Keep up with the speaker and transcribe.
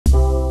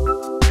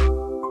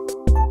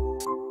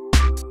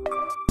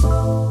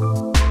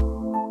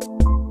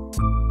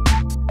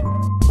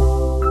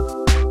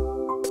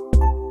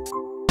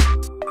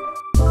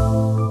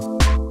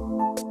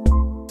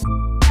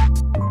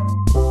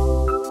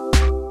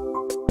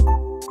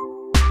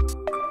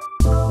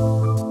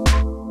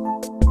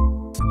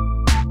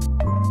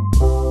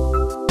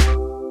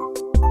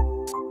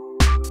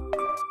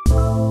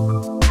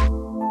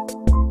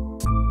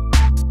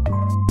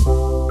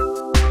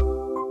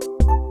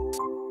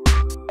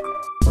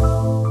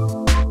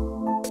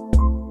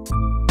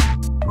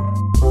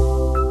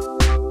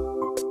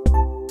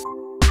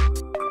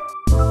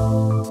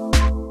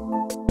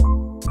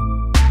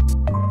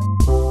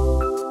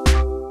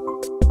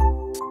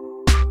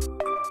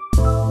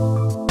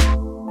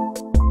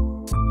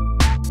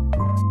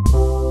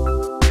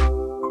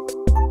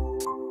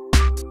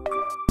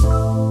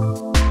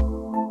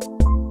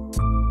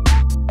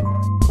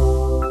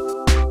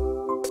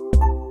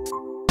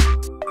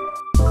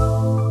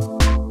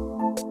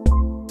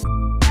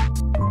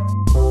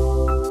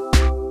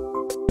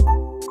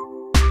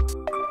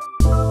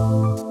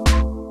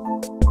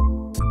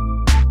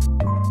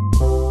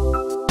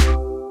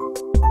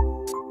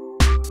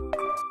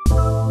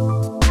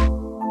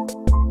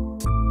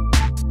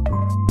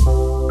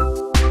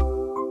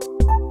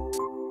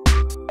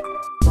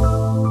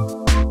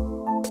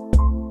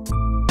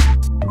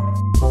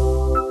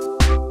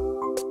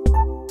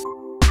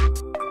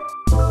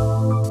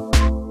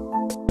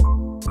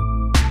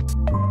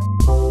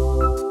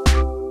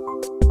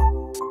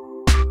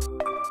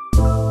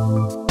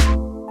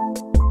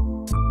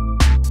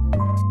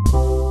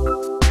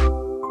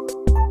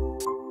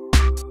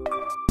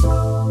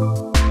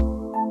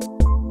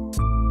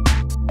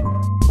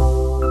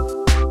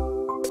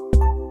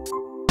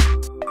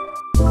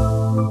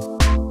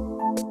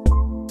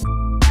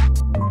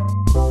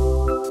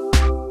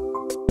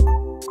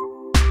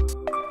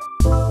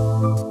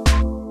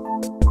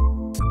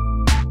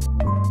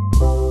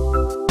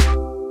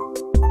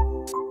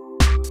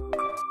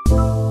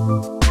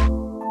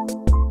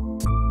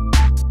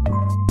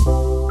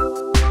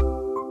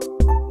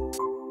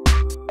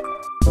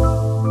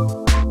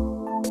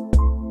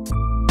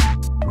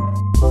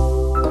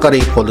ก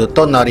รีผลหรือ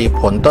ต้นนารีผ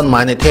ลต้นไม้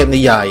ในเทพนิ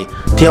ยาย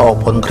ที่ออก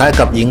ผลคล้าย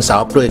กับหญิงสา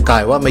วเปลือยกา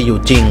ยว่าไม่อยู่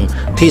จริง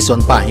ที่สวน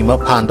ป่าหิม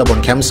พานต์ตำบล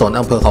แคมป์สน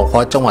อำเภอเขาค้อ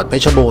จังหวัดเพ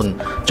ชรบูรณ์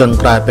จน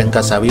กลายเป็นก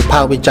ระแสวิพา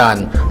กษ์วิจาร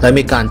ณ์และ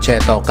มีการแช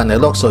ร์ต่อกันใน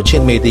โลกโซเชีย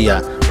ลมีเดีย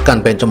กัน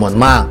เป็นจำนวน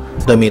มาก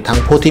โดยมีทั้ง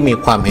ผู้ที่มี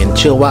ความเห็นเ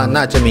ชื่อว่า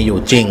น่าจะมีอยู่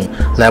จริง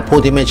และผู้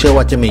ที่ไม่เชื่อ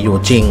ว่าจะมีอยู่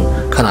จริง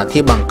ขณะ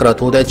ที่บางกระ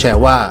ทู้ได้แช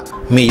ร์ว่า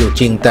มีอยู่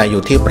จริงแต่อ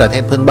ยู่ที่ประเท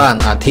ศเพื่อนบ้าน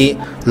อาทิ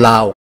ลา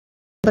ว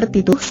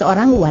Seperti itu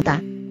seorang wanita.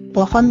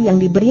 Pohon yang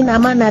diberi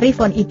nama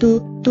narifon itu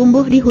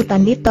tumbuh di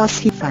hutan di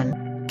Toshivan.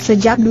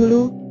 Sejak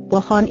dulu,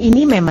 pohon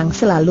ini memang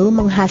selalu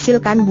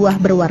menghasilkan buah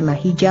berwarna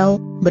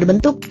hijau,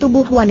 berbentuk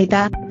tubuh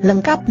wanita,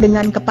 lengkap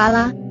dengan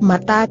kepala,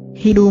 mata,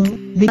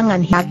 hidung,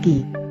 tangan,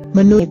 kaki.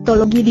 Menurut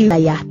mitologi di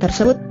wilayah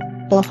tersebut,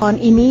 pohon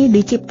ini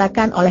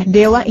diciptakan oleh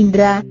Dewa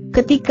Indra,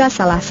 ketika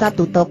salah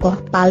satu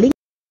tokoh paling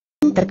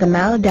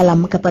terkenal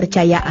dalam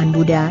kepercayaan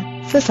Buddha,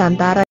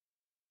 Sesantara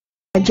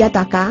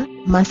Jataka,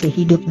 masih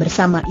hidup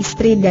bersama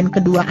istri dan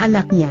kedua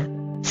anaknya.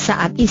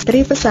 Saat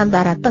istri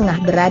Sesantara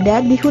tengah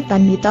berada di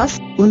hutan mitos,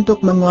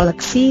 untuk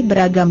mengoleksi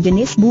beragam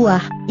jenis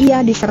buah,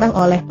 ia diserang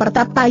oleh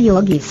pertapa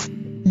yogis.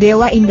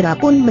 Dewa Indra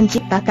pun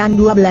menciptakan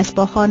 12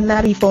 pohon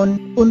narifon,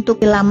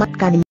 untuk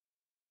menyelamatkan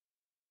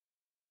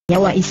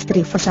nyawa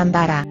istri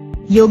Sesantara.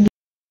 Yogis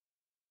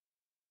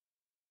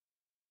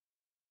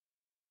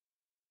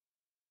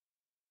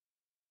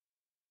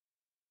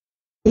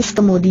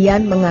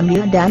kemudian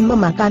mengambil dan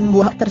memakan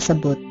buah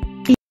tersebut.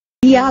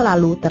 Ia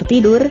lalu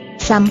tertidur,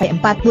 sampai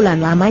 4 bulan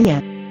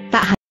lamanya.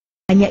 Tak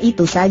hanya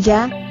itu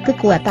saja,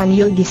 kekuatan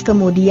yogis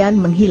kemudian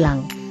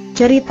menghilang.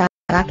 Cerita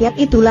rakyat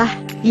itulah,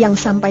 yang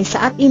sampai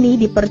saat ini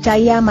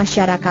dipercaya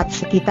masyarakat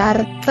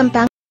sekitar,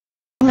 tentang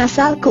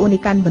asal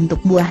keunikan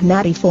bentuk buah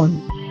narifon.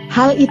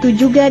 Hal itu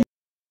juga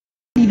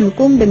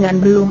didukung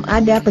dengan belum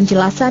ada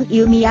penjelasan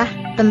ilmiah,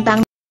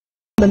 tentang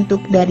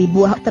bentuk dari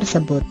buah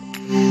tersebut.